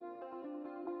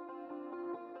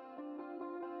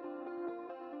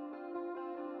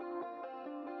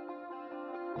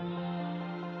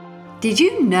Did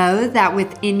you know that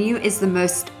within you is the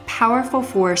most powerful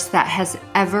force that has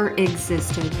ever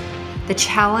existed? The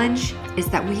challenge is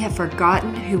that we have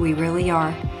forgotten who we really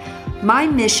are. My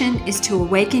mission is to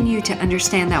awaken you to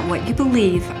understand that what you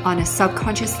believe on a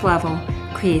subconscious level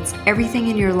creates everything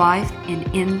in your life and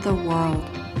in the world.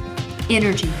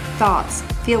 Energy, thoughts,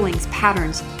 feelings,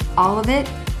 patterns, all of it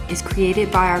is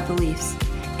created by our beliefs,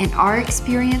 and our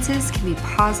experiences can be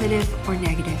positive or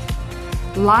negative.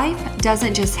 Life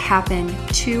doesn't just happen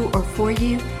to or for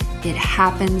you, it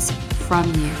happens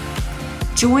from you.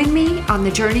 Join me on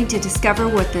the journey to discover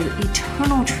what the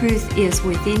eternal truth is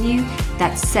within you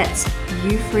that sets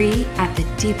you free at the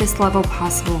deepest level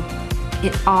possible.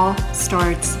 It all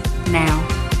starts now.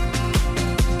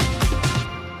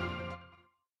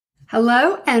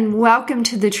 Hello and welcome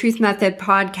to the Truth Method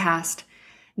podcast.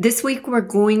 This week we're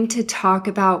going to talk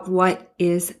about what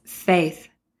is faith.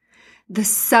 The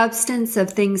substance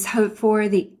of things hoped for,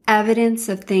 the evidence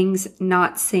of things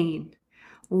not seen.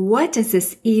 What does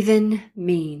this even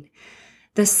mean?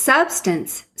 The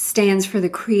substance stands for the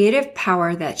creative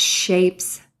power that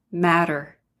shapes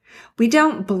matter. We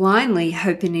don't blindly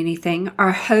hope in anything.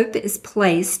 Our hope is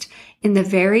placed in the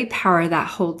very power that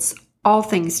holds all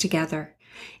things together.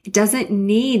 It doesn't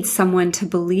need someone to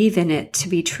believe in it to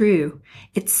be true.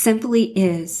 It simply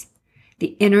is.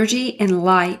 The energy and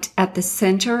light at the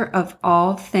center of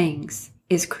all things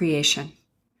is creation.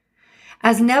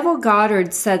 As Neville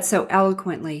Goddard said so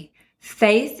eloquently,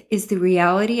 faith is the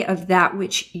reality of that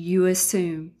which you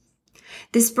assume.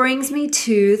 This brings me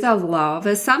to the law of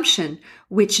assumption,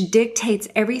 which dictates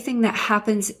everything that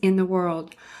happens in the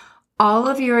world. All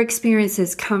of your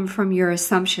experiences come from your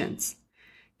assumptions.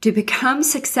 To become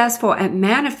successful at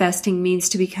manifesting means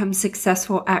to become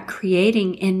successful at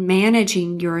creating and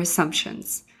managing your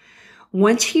assumptions.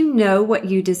 Once you know what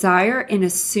you desire and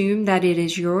assume that it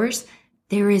is yours,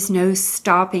 there is no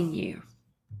stopping you.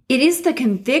 It is the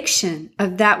conviction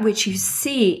of that which you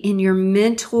see in your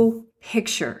mental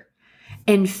picture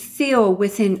and feel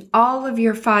within all of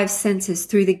your five senses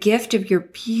through the gift of your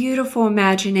beautiful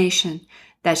imagination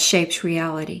that shapes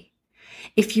reality.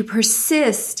 If you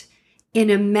persist in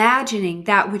imagining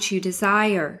that which you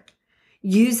desire,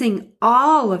 using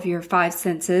all of your five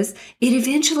senses, it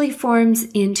eventually forms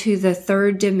into the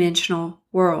third dimensional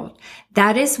world.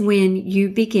 That is when you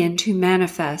begin to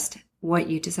manifest what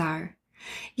you desire.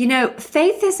 You know,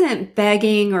 faith isn't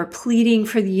begging or pleading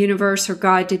for the universe or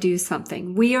God to do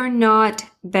something. We are not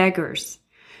beggars.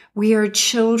 We are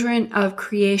children of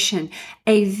creation,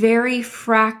 a very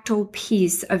fractal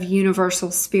piece of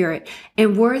universal spirit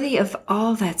and worthy of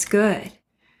all that's good.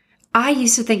 I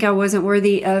used to think I wasn't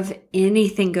worthy of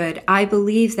anything good. I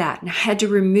believed that and I had to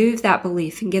remove that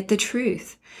belief and get the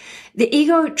truth. The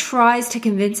ego tries to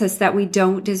convince us that we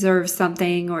don't deserve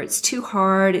something or it's too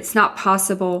hard, it's not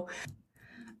possible.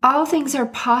 All things are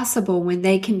possible when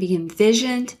they can be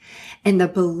envisioned and the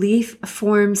belief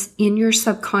forms in your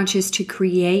subconscious to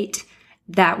create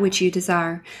that which you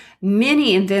desire.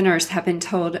 Many inventors have been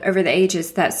told over the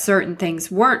ages that certain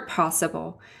things weren't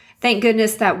possible. Thank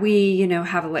goodness that we,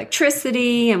 have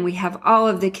electricity and we have all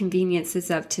of the conveniences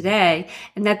of today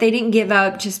and that they didn't give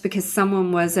up just because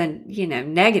someone wasn't,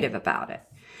 negative about it.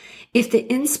 If the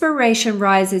inspiration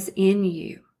rises in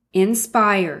you,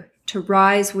 inspire to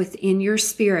rise within your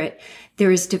spirit,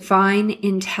 there is divine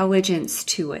intelligence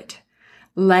to it.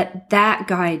 Let that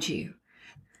guide you.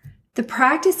 The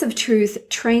practice of truth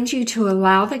trains you to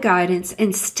allow the guidance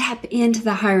and step into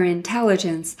the higher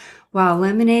intelligence while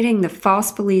eliminating the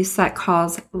false beliefs that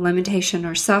cause limitation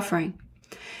or suffering.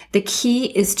 The key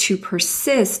is to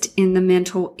persist in the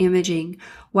mental imaging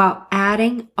while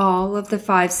adding all of the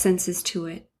five senses to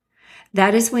it.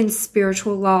 That is when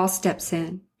spiritual law steps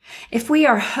in. If we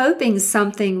are hoping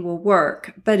something will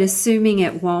work, but assuming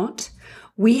it won't,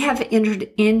 we have entered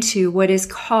into what is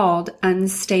called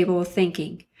unstable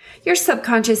thinking. Your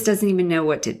subconscious doesn't even know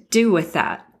what to do with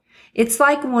that. It's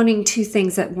like wanting two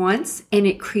things at once, and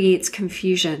it creates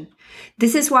confusion.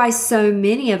 This is why so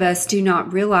many of us do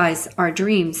not realize our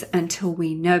dreams until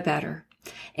we know better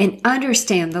and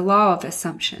understand the law of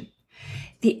assumption.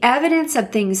 The evidence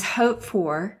of things hoped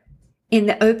for in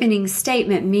the opening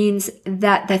statement means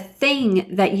that the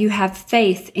thing that you have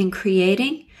faith in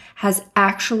creating has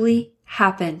actually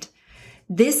happened.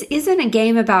 This isn't a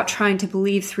game about trying to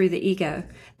believe through the ego.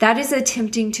 That is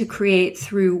attempting to create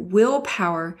through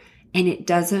willpower, and it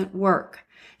doesn't work.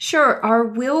 Sure, our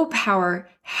willpower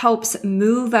helps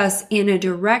move us in a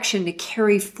direction to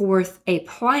carry forth a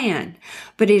plan,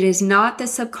 but it is not the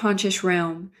subconscious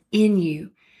realm in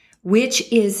you, which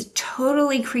is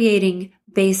totally creating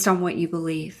based on what you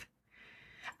believe.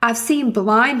 I've seen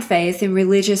blind faith in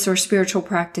religious or spiritual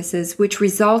practices, which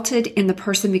resulted in the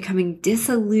person becoming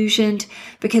disillusioned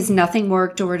because nothing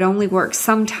worked or it only worked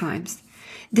sometimes.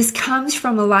 This comes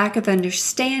from a lack of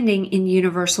understanding in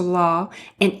universal law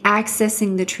and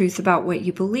accessing the truth about what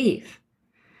you believe.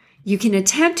 You can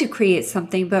attempt to create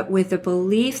something, but with a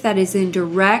belief that is in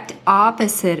direct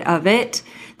opposite of it,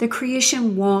 the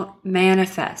creation won't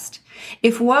manifest.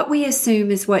 If what we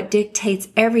assume is what dictates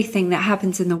everything that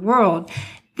happens in the world,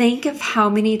 think of how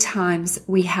many times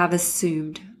we have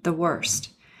assumed the worst.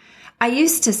 I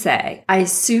used to say, I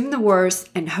assume the worst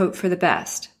and hope for the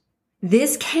best.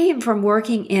 This came from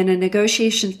working in a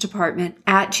negotiations department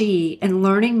at GE and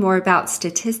learning more about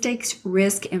statistics,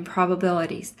 risk, and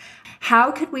probabilities.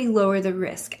 How could we lower the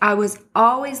risk? I was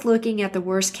always looking at the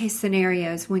worst case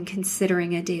scenarios when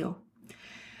considering a deal.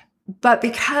 But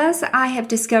because I have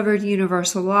discovered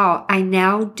universal law, I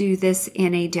now do this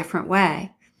in a different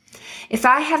way. If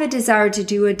I have a desire to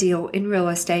do a deal in real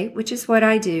estate, which is what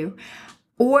I do,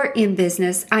 or in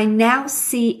business, I now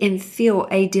see and feel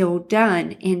a deal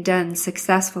done and done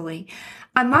successfully.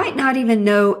 I might not even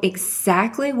know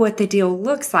exactly what the deal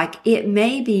looks like. It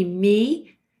may be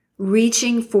me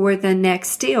reaching for the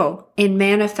next deal and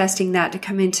manifesting that to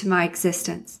come into my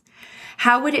existence.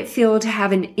 How would it feel to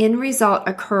have an end result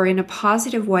occur in a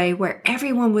positive way where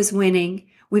everyone was winning?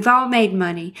 We've all made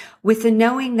money with the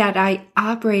knowing that I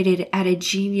operated at a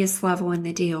genius level in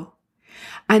the deal.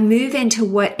 I move into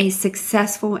what a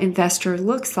successful investor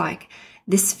looks like.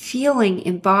 This feeling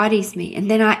embodies me, and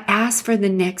then I ask for the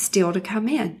next deal to come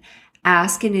in.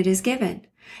 Ask and it is given.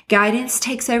 Guidance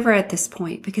takes over at this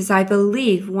point because I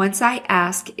believe once I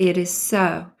ask, it is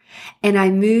so, and I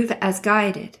move as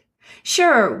guided.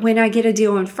 Sure, when I get a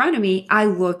deal in front of me, I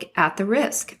look at the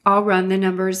risk. I'll run the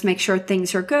numbers, make sure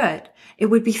things are good. It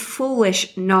would be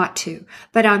foolish not to,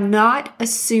 but I'm not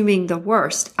assuming the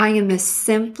worst. I am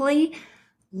simply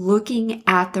looking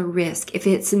at the risk. If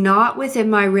it's not within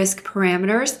my risk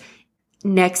parameters,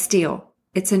 next deal,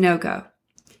 it's a no-go.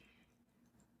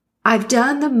 I've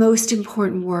done the most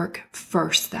important work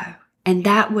first, though, and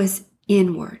that was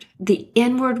inward. The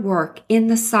inward work in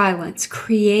the silence,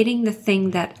 creating the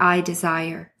thing that I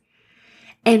desire.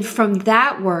 And from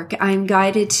that work, I am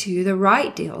guided to the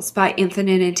right deals by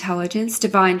infinite intelligence,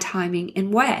 divine timing,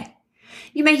 and way.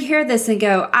 You may hear this and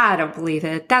go, I don't believe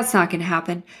it. That's not going to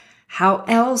happen. How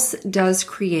else does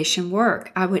creation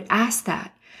work? I would ask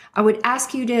that. I would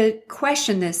ask you to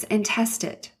question this and test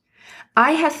it.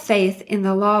 I have faith in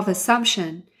the law of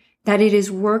assumption that it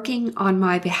is working on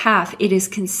my behalf. It is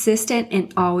consistent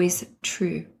and always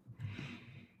true.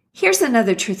 Here's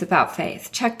another truth about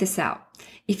faith. Check this out.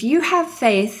 If you have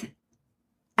faith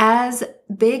as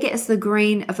big as the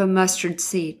grain of a mustard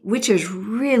seed, which is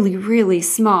really, really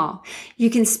small, you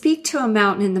can speak to a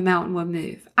mountain and the mountain will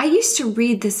move. I used to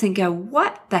read this and go,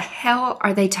 what the hell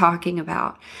are they talking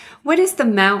about? What is the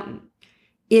mountain?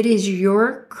 It is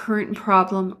your current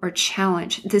problem or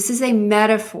challenge. This is a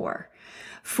metaphor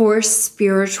for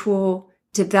spiritual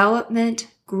development,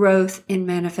 growth, and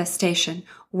manifestation,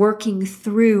 working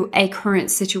through a current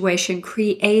situation,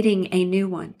 creating a new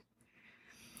one.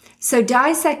 So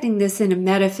dissecting this in a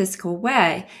metaphysical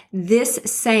way, this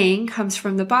saying comes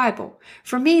from the Bible.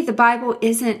 For me, the Bible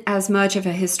isn't as much of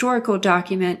a historical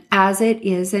document as it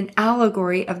is an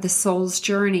allegory of the soul's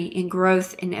journey in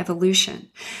growth and evolution.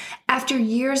 After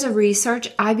years of research,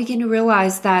 I began to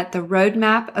realize that the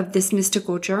roadmap of this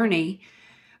mystical journey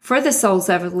for the soul's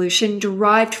evolution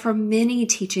derived from many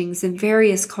teachings in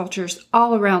various cultures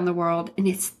all around the world, and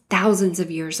it's thousands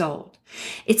of years old.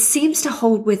 It seems to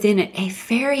hold within it a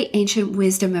very ancient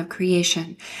wisdom of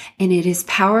creation, and it is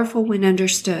powerful when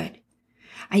understood.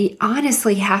 I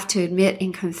honestly have to admit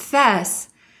and confess,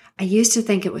 I used to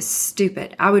think it was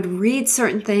stupid. I would read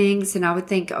certain things and I would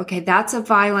think, okay, that's a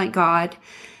violent God.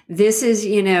 This is,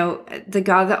 the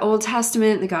God of the Old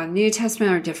Testament, the God of the New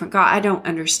Testament are a different God. I don't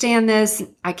understand this.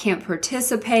 I can't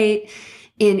participate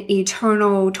in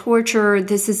eternal torture. I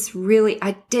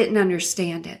didn't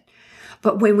understand it.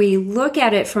 But when we look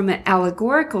at it from an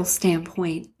allegorical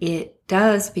standpoint, it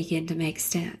does begin to make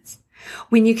sense.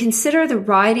 When you consider the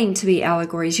writing to be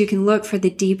allegories, you can look for the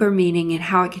deeper meaning and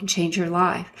how it can change your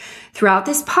life. Throughout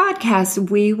this podcast,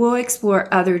 we will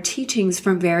explore other teachings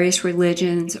from various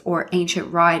religions or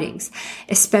ancient writings,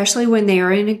 especially when they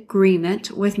are in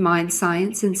agreement with mind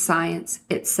science and science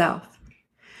itself.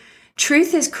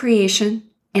 Truth is creation,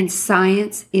 and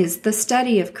science is the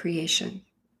study of creation.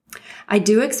 I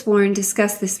do explore and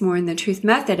discuss this more in the Truth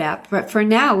Method app, but for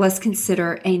now, let's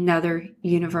consider another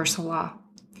universal law.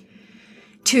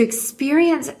 To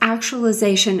experience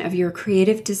actualization of your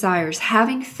creative desires,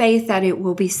 having faith that it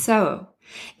will be so,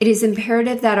 It is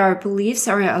imperative that our beliefs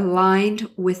are aligned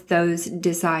with those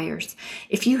desires.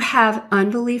 If you have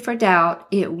unbelief or doubt,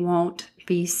 it won't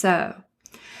be so.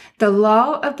 The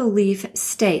law of belief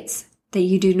states that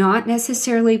you do not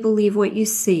necessarily believe what you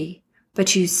see,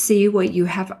 but you see what you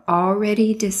have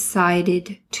already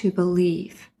decided to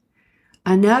believe.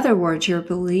 In other words, your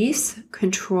beliefs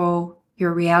control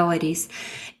your realities.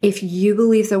 If you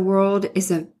believe the world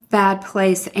is a bad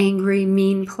place, angry,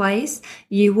 mean place,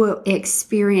 you will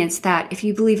experience that. If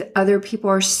you believe other people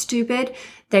are stupid,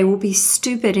 they will be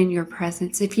stupid in your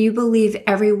presence. If you believe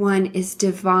everyone is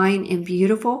divine and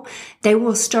beautiful, they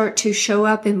will start to show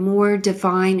up in more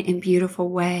divine and beautiful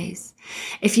ways.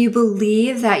 If you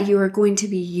believe that you are going to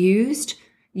be used,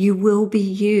 you will be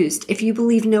used. If you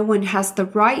believe no one has the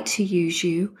right to use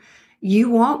you, you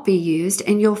won't be used,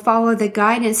 and you'll follow the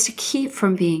guidance to keep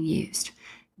from being used.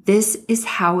 This is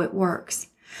how it works.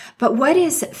 But what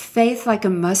is faith like a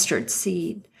mustard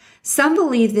seed? Some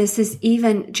believe this is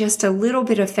even just a little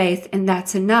bit of faith and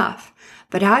that's enough.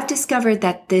 But I've discovered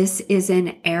that this is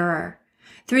an error.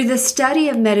 Through the study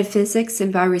of metaphysics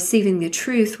and by receiving the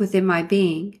truth within my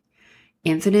being,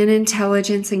 infinite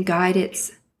intelligence and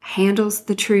guidance handles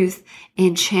the truth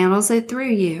and channels it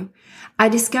through you. I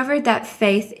discovered that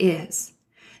faith is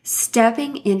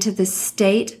stepping into the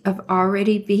state of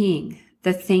already being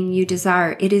the thing you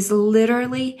desire. It is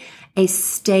literally a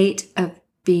state of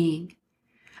being.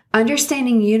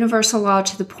 Understanding universal law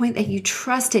to the point that you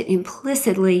trust it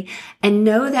implicitly and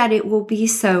know that it will be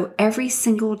so every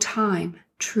single time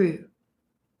true.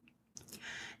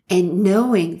 And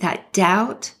knowing that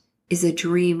doubt is a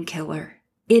dream killer.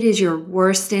 It is your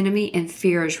worst enemy and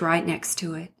fear is right next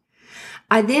to it.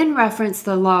 I then reference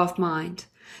the law of mind.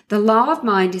 The law of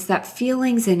mind is that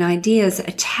feelings and ideas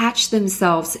attach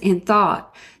themselves in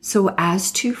thought so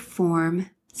as to form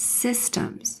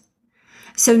systems.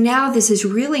 So now this is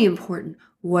really important.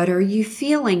 What are you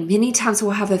feeling? Many times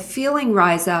we'll have a feeling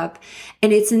rise up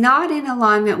and it's not in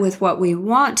alignment with what we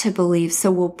want to believe.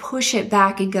 So we'll push it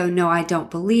back and go, no, I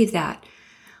don't believe that.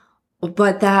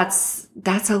 But that's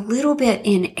a little bit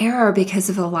in error because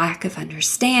of a lack of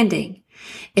understanding.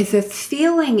 If a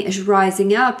feeling is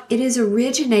rising up, it is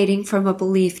originating from a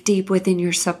belief deep within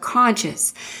your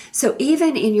subconscious. So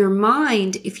even in your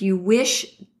mind, if you wish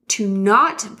to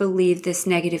not believe this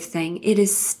negative thing, it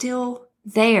is still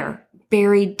there,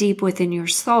 buried deep within your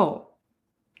soul.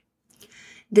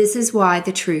 This is why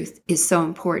the truth is so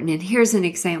important. And here's an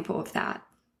example of that.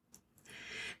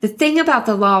 The thing about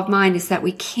the law of mind is that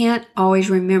we can't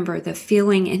always remember the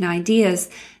feeling and ideas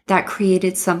that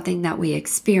created something that we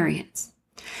experience.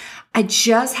 I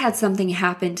just had something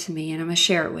happen to me and I'm going to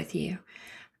share it with you.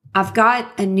 I've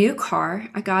got a new car.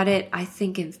 I got it, I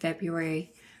think, in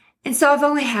February. And so I've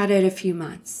only had it a few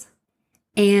months.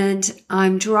 And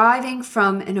I'm driving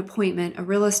from an appointment, a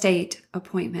real estate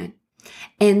appointment.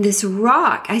 And this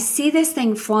rock, I see this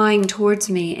thing flying towards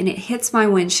me and it hits my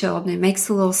windshield and it makes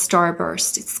a little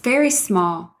starburst. It's very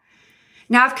small.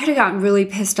 Now I could have gotten really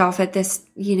pissed off at this,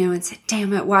 and said,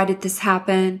 damn it, why did this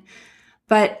happen?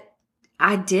 But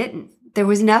I didn't. There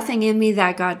was nothing in me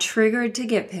that got triggered to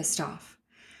get pissed off.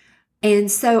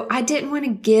 And so I didn't want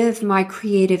to give my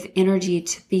creative energy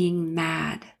to being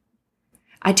mad.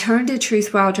 I turned to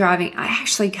truth while driving. I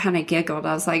actually kind of giggled.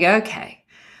 I was like, okay,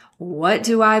 what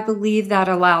do I believe that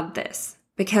allowed this?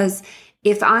 Because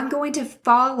if I'm going to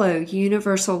follow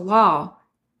universal law,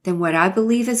 then what I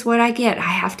believe is what I get. I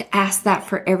have to ask that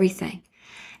for everything.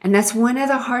 And that's one of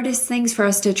the hardest things for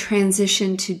us to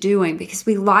transition to doing because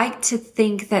we like to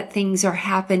think that things are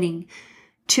happening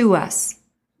to us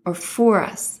or for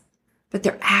us, but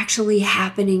they're actually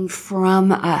happening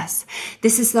from us.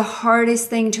 This is the hardest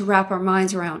thing to wrap our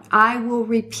minds around. I will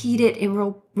repeat it and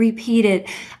will repeat it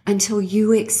until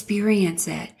you experience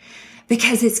it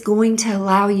because it's going to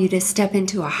allow you to step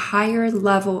into a higher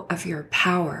level of your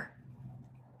power.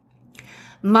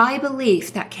 My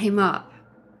belief that came up,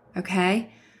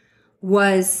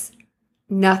 was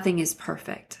nothing is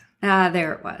perfect.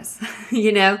 There it was.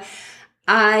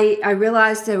 I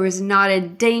realized there was not a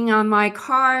ding on my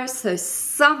car, so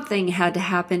something had to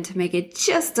happen to make it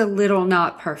just a little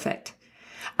not perfect.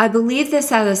 I believed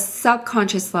this at a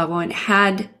subconscious level and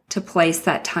had to place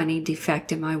that tiny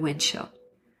defect in my windshield.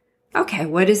 Okay,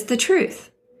 what is the truth?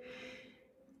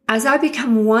 As I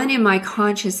become one in my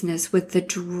consciousness with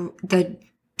the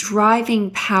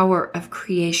driving power of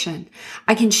creation,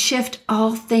 I can shift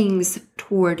all things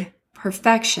toward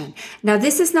perfection. Now,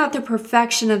 this is not the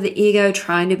perfection of the ego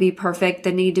trying to be perfect,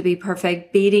 the need to be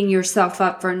perfect, beating yourself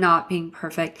up for not being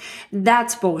perfect.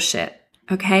 That's bullshit,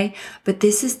 okay? But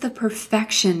this is the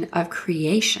perfection of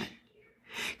creation.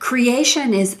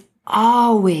 Creation is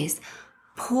always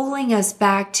pulling us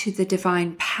back to the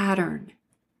divine pattern,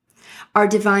 our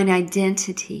divine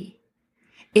identity.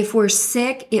 If we're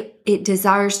sick, it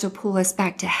desires to pull us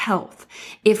back to health.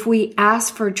 If we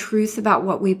ask for truth about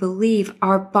what we believe,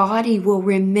 our body will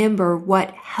remember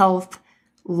what health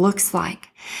looks like.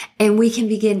 And we can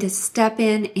begin to step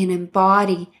in and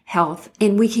embody health.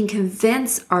 And we can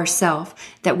convince ourselves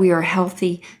that we are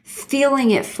healthy,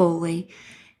 feeling it fully,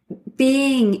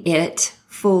 being it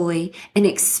fully, and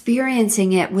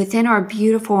experiencing it within our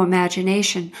beautiful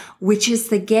imagination, which is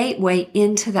the gateway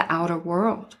into the outer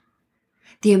world.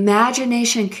 The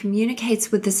imagination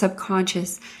communicates with the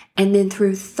subconscious and then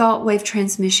through thought wave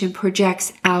transmission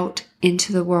projects out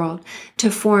into the world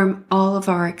to form all of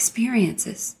our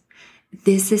experiences.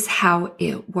 This is how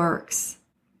it works.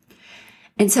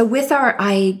 And so with our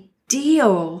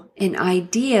ideal and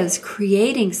ideas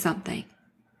creating something,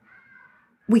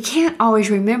 we can't always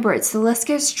remember it. So let's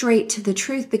go straight to the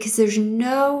truth, because there's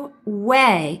no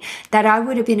way that I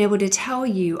would have been able to tell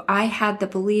you I had the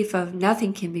belief of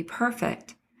nothing can be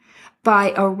perfect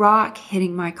by a rock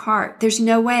hitting my cart. There's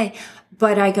no way,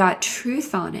 but I got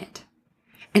truth on it.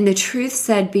 And the truth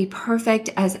said, be perfect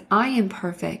as I am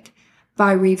perfect,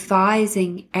 by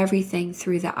revising everything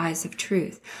through the eyes of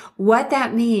truth. What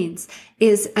that means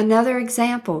is, another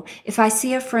example, if I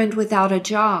see a friend without a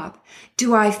job,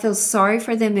 do I feel sorry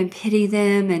for them and pity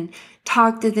them and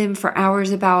talk to them for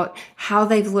hours about how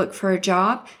they've looked for a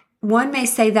job? One may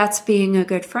say that's being a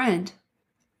good friend.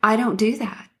 I don't do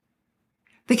that,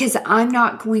 because I'm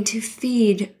not going to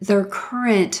feed their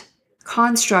current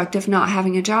construct of not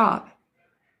having a job.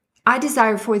 I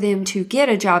desire for them to get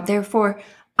a job. Therefore,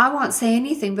 I won't say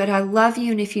anything, but I love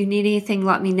you, and if you need anything,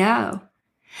 let me know.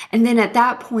 And then at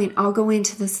that point, I'll go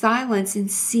into the silence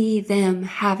and see them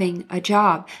having a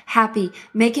job, happy,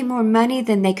 making more money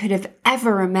than they could have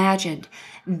ever imagined.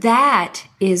 That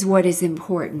is what is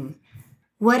important.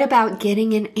 What about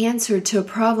getting an answer to a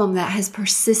problem that has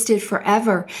persisted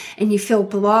forever and you feel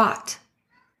blocked?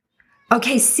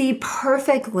 Okay, see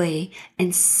perfectly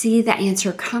and see the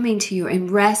answer coming to you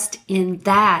and rest in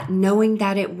that, knowing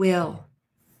that it will.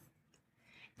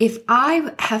 If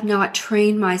I have not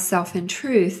trained myself in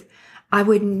truth, I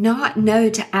would not know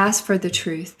to ask for the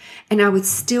truth, and I would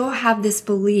still have this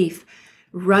belief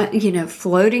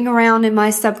floating around in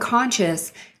my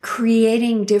subconscious,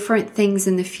 creating different things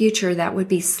in the future that would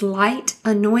be slight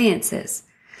annoyances.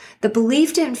 The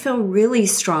belief didn't feel really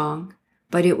strong,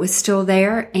 but it was still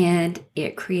there, and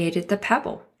it created the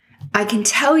pebble. I can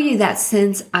tell you that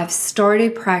since I've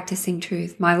started practicing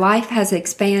truth, my life has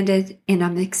expanded and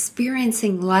I'm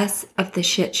experiencing less of the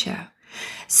shit show.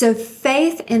 So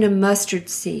faith in a mustard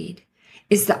seed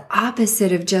is the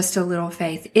opposite of just a little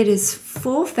faith. It is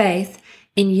full faith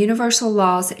in universal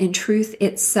laws and truth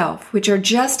itself, which are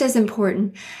just as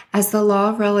important as the law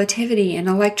of relativity and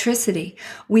electricity.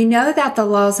 We know that the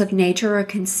laws of nature are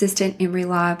consistent and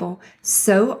reliable.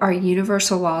 So are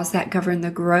universal laws that govern the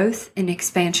growth and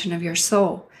expansion of your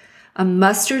soul. A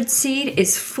mustard seed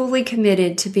is fully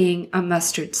committed to being a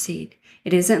mustard seed.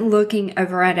 It isn't looking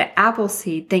over at an apple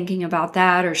seed thinking about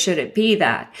that or should it be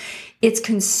that. It's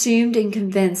consumed and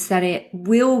convinced that it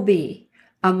will be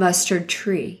a mustard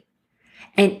tree.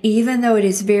 And even though it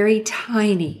is very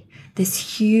tiny,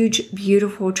 this huge,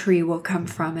 beautiful tree will come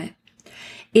from it.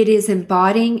 It is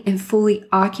embodying and fully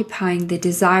occupying the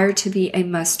desire to be a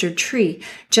mustard tree,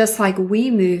 just like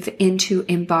we move into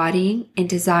embodying and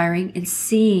desiring and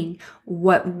seeing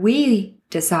what we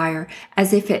desire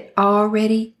as if it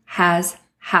already has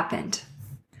happened.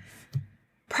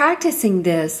 Practicing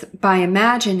this by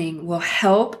imagining will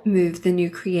help move the new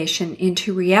creation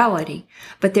into reality.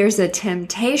 But there's a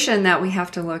temptation that we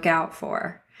have to look out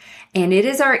for. And it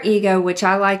is our ego, which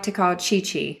I like to call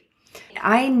Chi-Chi.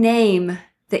 I name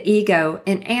the ego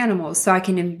an animal so I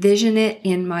can envision it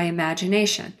in my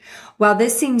imagination. While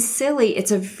this seems silly,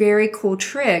 it's a very cool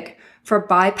trick for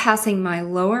bypassing my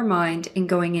lower mind and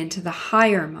going into the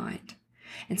higher mind.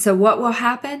 And so what will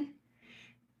happen?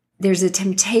 There's a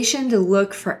temptation to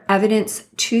look for evidence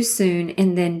too soon,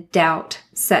 and then doubt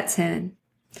sets in.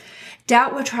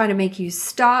 Doubt will try to make you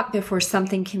stop before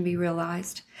something can be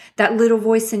realized. That little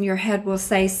voice in your head will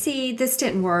say, see, this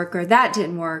didn't work or that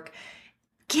didn't work.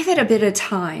 Give it a bit of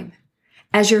time.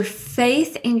 As your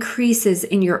faith increases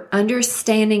in your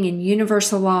understanding in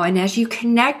universal law, and as you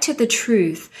connect to the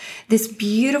truth, this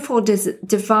beautiful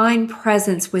divine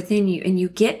presence within you, and you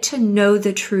get to know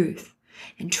the truth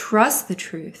and trust the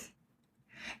truth,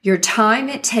 your time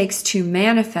it takes to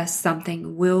manifest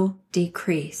something will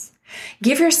decrease.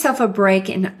 Give yourself a break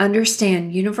and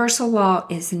understand universal law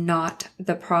is not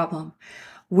the problem.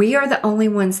 We are the only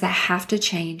ones that have to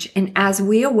change. And as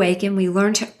we awaken, we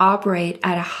learn to operate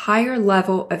at a higher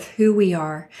level of who we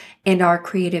are and our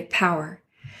creative power.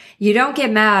 You don't get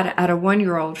mad at a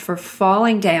 1-year-old for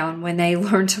falling down when they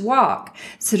learn to walk.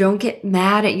 So don't get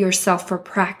mad at yourself for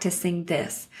practicing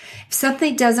this. If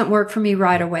something doesn't work for me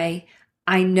right away,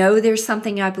 I know there's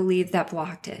something I believe that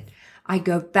blocked it. I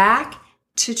go back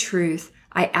to truth.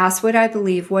 I ask what I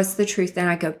believe was the truth, and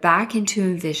I go back into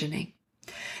envisioning.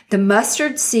 The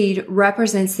mustard seed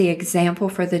represents the example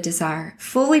for the desire.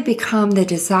 Fully become the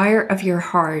desire of your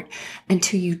heart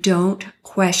until you don't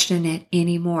question it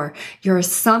anymore. Your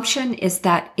assumption is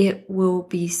that it will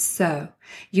be so.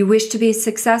 You wish to be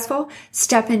successful?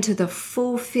 Step into the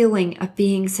full feeling of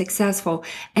being successful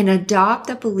and adopt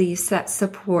the beliefs that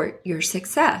support your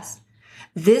success.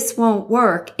 This won't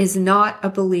work is not a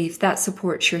belief that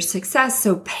supports your success.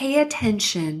 So pay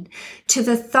attention to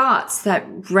the thoughts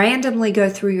that randomly go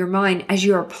through your mind as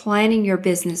you are planning your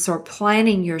business or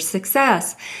planning your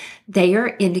success. They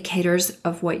are indicators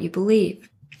of what you believe.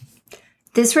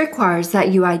 This requires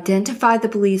that you identify the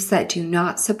beliefs that do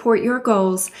not support your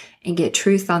goals and get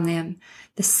truth on them.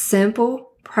 The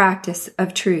simple practice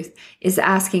of truth is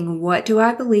asking, what do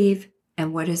I believe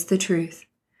and what is the truth?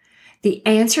 The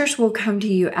answers will come to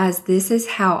you as this is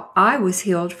how I was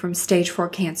healed from stage 4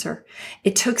 cancer.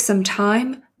 It took some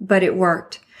time, but it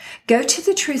worked. Go to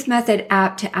the Truth Method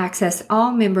app to access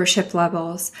all membership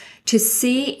levels to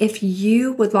see if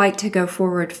you would like to go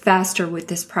forward faster with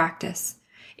this practice.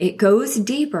 It goes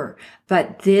deeper,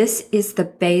 but this is the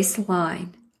baseline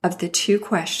of the 2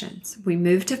 questions. We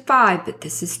moved to 5, but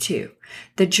this is 2.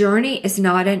 The journey is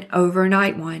not an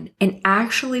overnight one and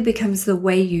actually becomes the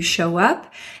way you show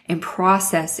up and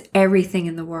process everything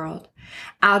in the world.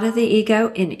 Out of the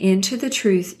ego and into the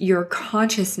truth, your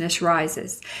consciousness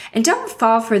rises. And don't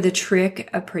fall for the trick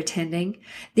of pretending.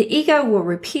 The ego will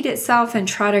repeat itself and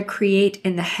try to create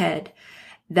in the head.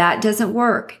 That doesn't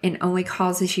work and only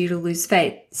causes you to lose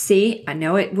faith. See, I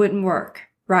know it wouldn't work,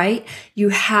 right? You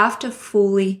have to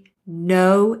fully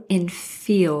know and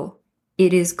feel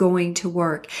it is going to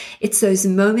work. It's those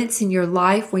moments in your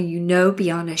life when you know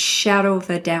beyond a shadow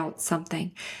of a doubt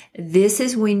something. This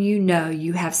is when you know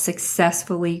you have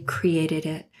successfully created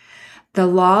it. The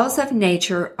laws of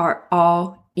nature are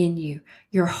all in you.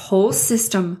 Your whole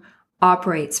system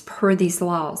operates per these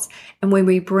laws. And when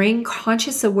we bring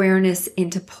conscious awareness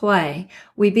into play,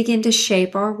 we begin to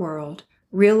shape our world,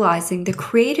 realizing the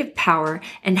creative power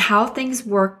and how things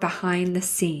work behind the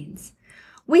scenes.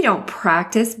 We don't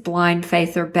practice blind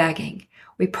faith or begging.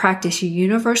 We practice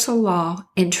universal law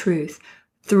and truth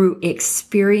through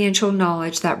experiential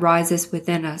knowledge that rises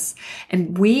within us.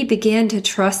 And we begin to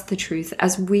trust the truth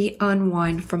as we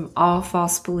unwind from all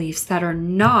false beliefs that are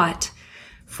not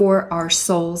for our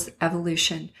soul's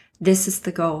evolution. This is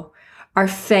the goal. Our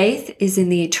faith is in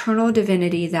the eternal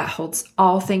divinity that holds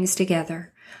all things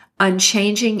together,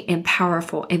 unchanging and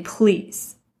powerful. And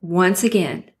please, once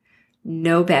again,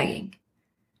 no begging.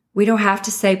 We don't have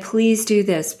to say, please do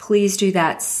this, please do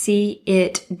that. See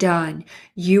it done.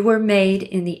 You were made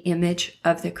in the image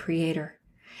of the Creator.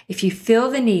 If you feel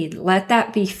the need, let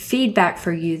that be feedback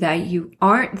for you that you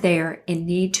aren't there and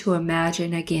need to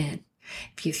imagine again.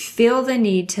 If you feel the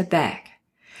need to beg.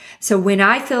 So when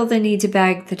I feel the need to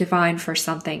beg the divine for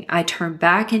something, I turn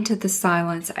back into the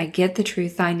silence. I get the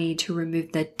truth I need to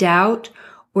remove the doubt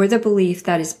or the belief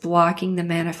that is blocking the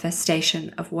manifestation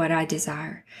of what I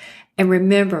desire. And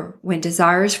remember, when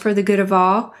desire is for the good of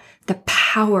all, the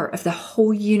power of the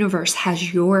whole universe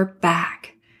has your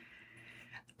back.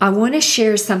 I want to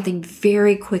share something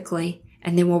very quickly,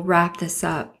 and then we'll wrap this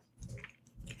up.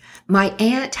 My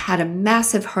aunt had a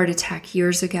massive heart attack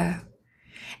years ago,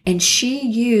 and she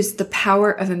used the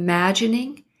power of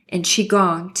imagining and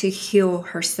Qigong to heal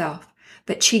herself.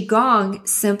 But Qigong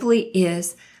simply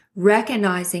is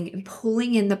recognizing and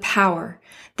pulling in the power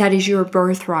that is your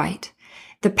birthright.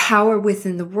 The power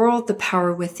within the world, the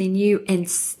power within you,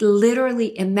 and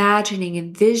literally imagining,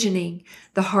 envisioning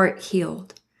the heart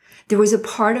healed. There was a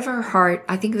part of her heart,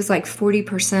 I think it was like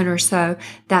 40% or so,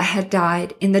 that had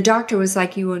died. And the doctor was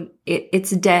like,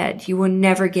 it's dead. You will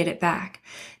never get it back.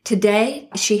 Today,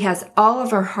 she has all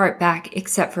of her heart back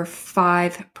except for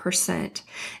 5%.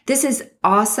 This is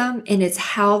awesome, and it's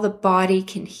how the body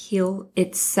can heal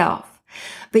itself.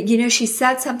 But she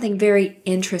said something very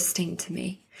interesting to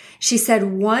me. She said,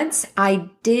 once I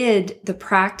did the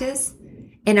practice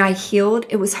and I healed,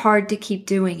 it was hard to keep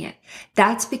doing it.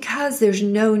 That's because there's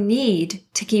no need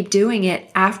to keep doing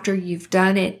it after you've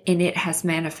done it and it has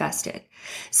manifested.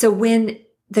 So when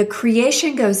the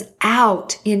creation goes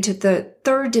out into the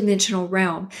third dimensional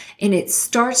realm and it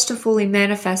starts to fully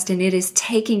manifest and it is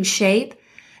taking shape,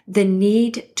 the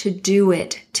need to do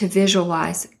it, to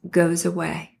visualize, goes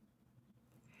away.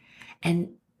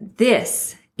 And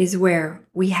this is where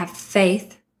we have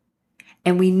faith,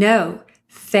 and we know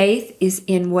faith is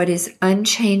in what is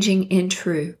unchanging and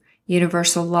true,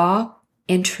 universal law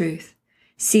and truth.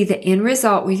 See the end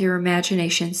result with your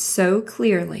imagination so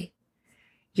clearly.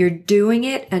 You're doing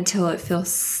it until it feels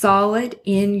solid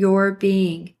in your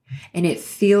being and it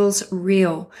feels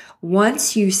real.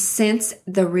 Once you sense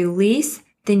the release,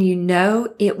 then you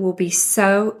know it will be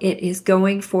so. It is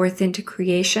going forth into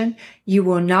creation. You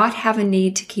will not have a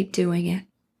need to keep doing it.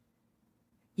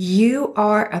 You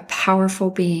are a powerful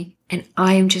being, and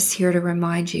I am just here to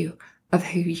remind you of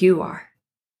who you are.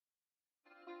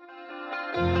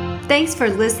 Thanks for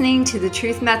listening to the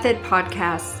Truth Method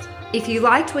podcast. If you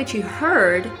liked what you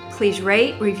heard, please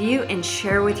rate, review, and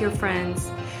share with your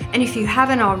friends. And if you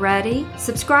haven't already,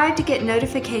 subscribe to get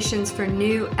notifications for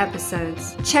new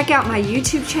episodes. Check out my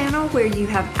YouTube channel where you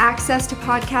have access to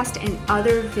podcasts and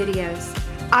other videos.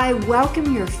 I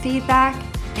welcome your feedback,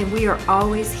 and we are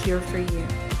always here for you.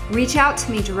 Reach out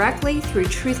to me directly through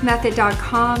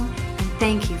truthmethod.com, and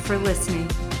thank you for listening.